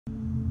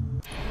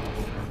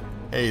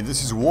Hey,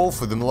 this is Wolf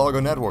with the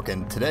Monologue Network,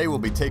 and today we'll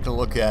be taking a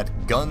look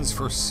at guns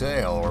for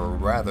sale, or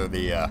rather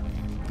the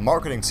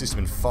marketing system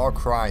in Far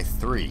Cry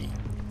 3.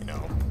 You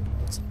know,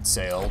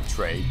 sale,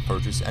 trade,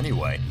 purchase,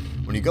 anyway.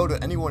 When you go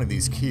to any one of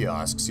these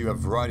kiosks, you have a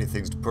variety of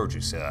things to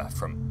purchase,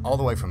 from all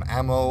the way from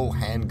ammo,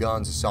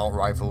 handguns, assault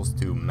rifles,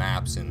 to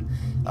maps and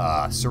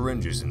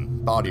syringes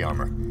and body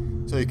armor.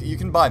 So you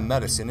can buy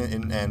medicine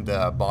and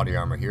body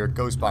armor here. It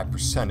goes by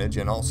percentage,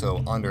 and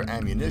also under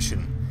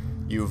ammunition.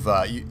 You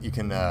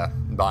can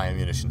buy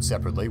ammunition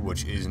separately,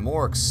 which is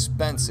more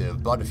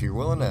expensive, but if you're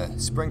willing to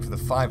spring for the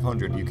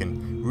 500, you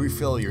can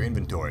refill your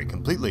inventory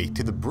completely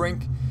to the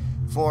brink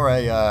for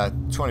a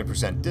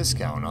 20%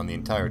 discount on the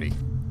entirety.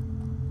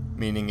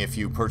 Meaning if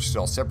you purchase it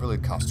all separately,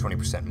 it costs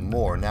 20%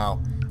 more. Now,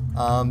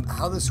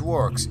 how this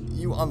works,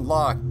 you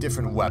unlock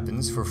different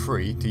weapons for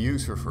free, to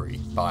use for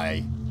free,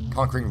 by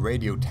conquering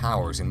radio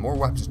towers, and more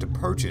weapons to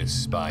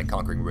purchase by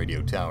conquering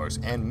radio towers,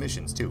 and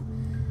missions too.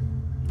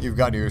 You've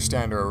got your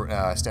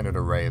standard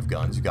array of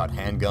guns. You've got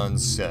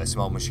handguns,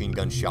 small machine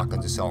guns,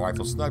 shotguns, assault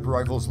rifles, sniper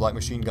rifles, light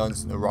machine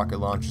guns, rocket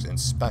launchers, and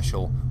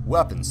special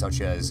weapons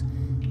such as,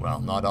 well,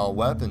 not all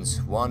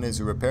weapons. One is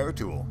a repair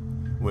tool,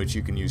 which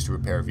you can use to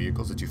repair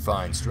vehicles that you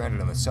find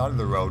stranded on the side of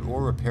the road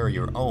or repair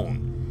your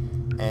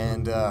own.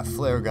 And a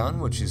flare gun,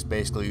 which is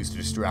basically used to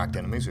distract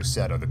enemies or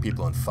set other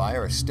people on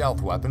fire. A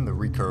stealth weapon, the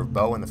recurve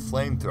bow, and the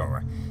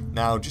flamethrower.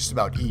 Now, just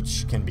about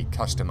each can be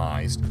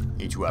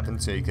customized, each weapon,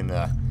 so you can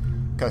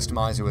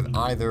customize it with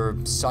either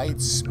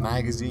sights,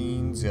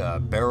 magazines,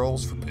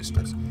 barrels for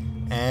pistols,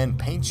 and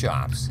paint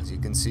jobs, as you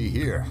can see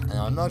here. And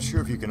I'm not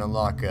sure if you can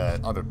unlock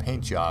other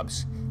paint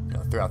jobs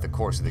throughout the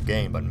course of the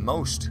game, but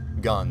most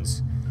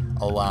guns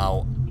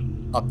allow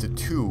up to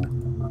 2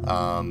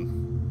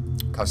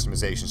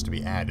 customizations to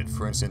be added.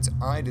 For instance,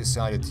 I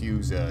decided to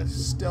use a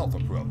stealth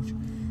approach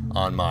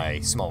on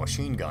my small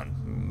machine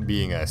gun,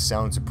 being a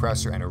sound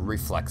suppressor and a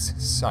reflex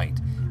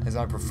sight, as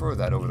I prefer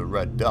that over the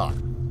red dot.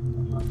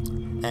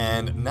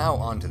 And now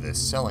onto this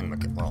selling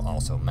well,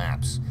 also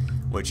maps,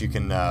 which you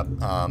can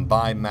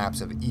buy maps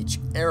of each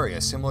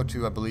area, similar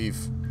to, I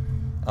believe,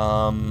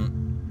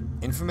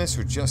 Infamous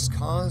or Just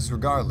Cause.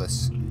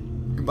 Regardless,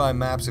 you can buy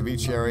maps of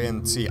each area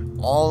and see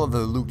all of the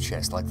loot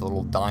chests, like the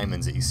little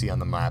diamonds that you see on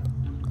the map,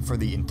 for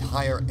the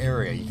entire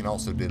area. You can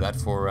also do that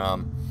for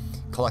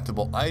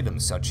collectible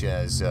items, such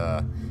as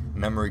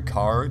memory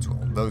cards.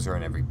 Well, those are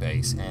in every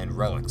base, and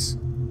relics.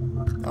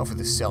 Now for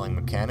the selling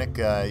mechanic,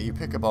 you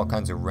pick up all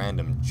kinds of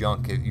random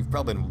junk. You've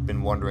probably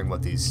been wondering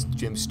what these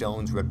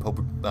gemstones, red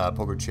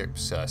poker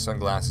chips,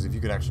 sunglasses, if you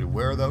could actually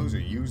wear those or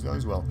use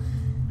those. Well,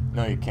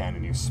 no you can't,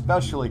 and you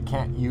especially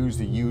can't use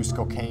the used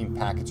cocaine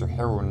packets or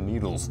heroin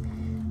needles.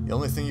 The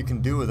only thing you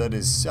can do with it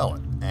is sell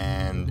it,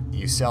 and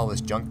you sell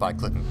this junk by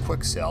clicking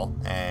quick sell,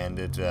 and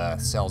it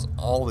sells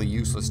all the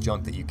useless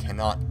junk that you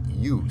cannot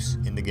use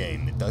in the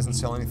game. It doesn't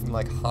sell anything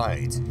like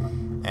hides,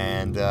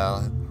 and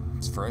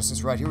for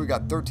instance, right here we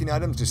got 13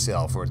 items to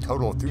sell for a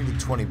total of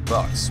 320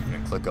 bucks. We're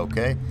gonna click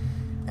OK.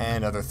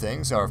 And other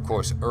things are, of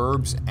course,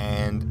 herbs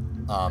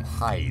and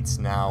hides.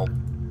 Now,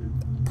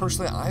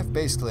 personally, I've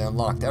basically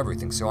unlocked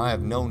everything, so I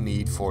have no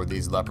need for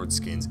these leopard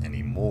skins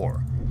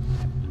anymore.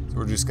 So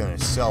we're just gonna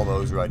sell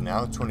those right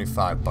now.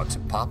 25 bucks a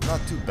pop,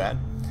 not too bad.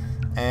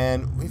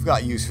 And we've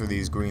got use for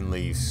these green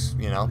leaves,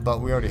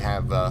 but we already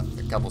have a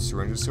couple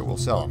syringes, so we'll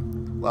sell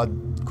them. Well,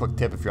 quick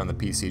tip, if you're on the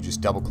PC, just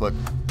double click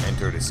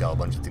enter to sell a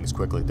bunch of things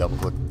quickly. Double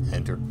click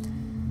enter,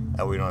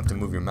 that way you don't have to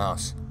move your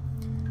mouse.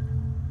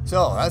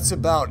 So that's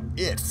about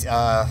it.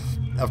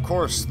 Of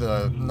course,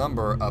 the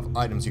number of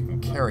items you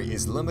can carry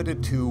is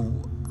limited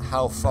to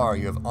how far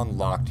you have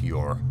unlocked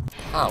your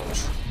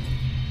pouch.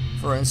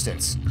 For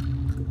instance,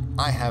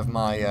 I have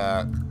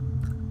my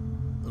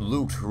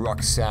loot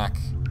rucksack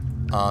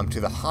to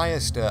the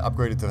highest,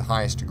 upgraded to the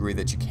highest degree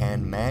that you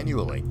can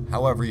manually.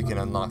 However, you can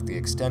unlock the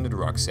extended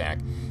rucksack,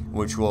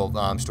 which will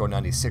store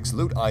 96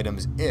 loot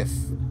items if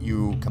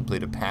you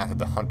complete a Path of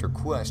the Hunter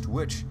quest,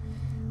 which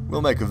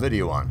we'll make a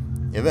video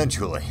on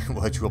eventually,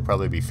 which will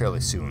probably be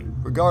fairly soon.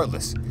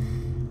 Regardless,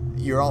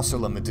 you're also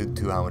limited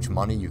to how much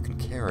money you can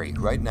carry.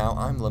 Right now,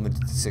 I'm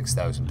limited to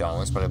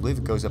 $6,000, but I believe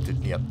it goes up to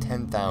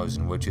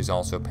 $10,000, which is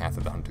also Path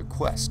of the Hunter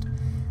quest.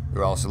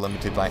 You're also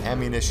limited by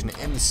ammunition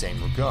in the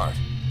same regard.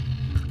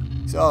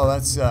 So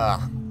that's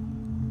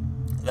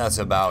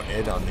about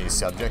it on these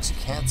subjects. You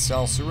can't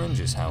sell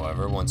syringes,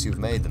 however, once you've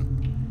made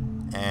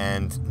them,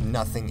 and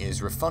nothing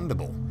is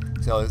refundable.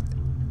 So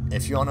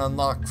if you want to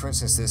unlock, for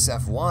instance, this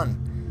F1,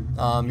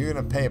 you're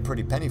gonna pay a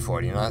pretty penny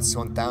for it. That's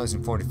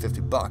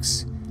 1,450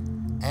 bucks,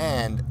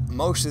 and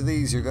most of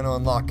these you're gonna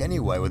unlock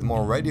anyway with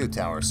more radio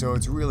towers. So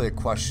it's really a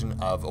question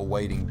of a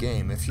waiting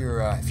game, if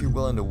you're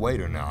willing to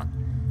wait or not,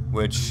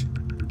 which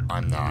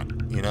I'm not.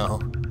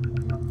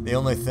 The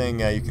only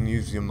thing you can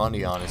use your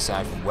money on,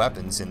 aside from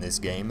weapons in this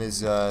game,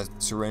 is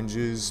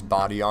syringes,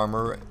 body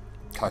armor,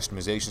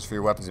 customizations for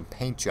your weapons, and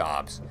paint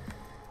jobs.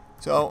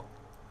 So,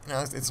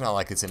 it's not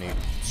like it's any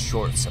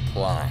short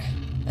supply.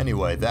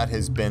 Anyway, that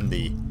has been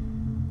the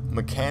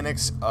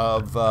mechanics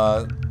of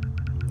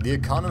the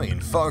economy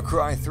in Far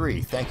Cry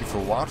 3. Thank you for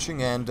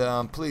watching, and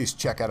please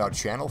check out our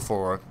channel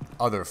for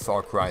other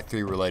Far Cry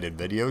 3 related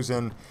videos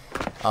and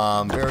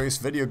various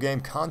video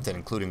game content,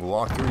 including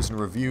walkthroughs and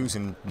reviews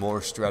and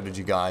more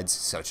strategy guides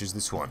such as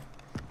this one.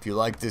 If you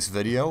like this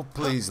video,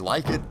 please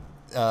like it,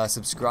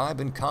 subscribe,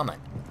 and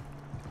comment.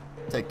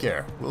 Take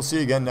care. We'll see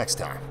you again next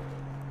time.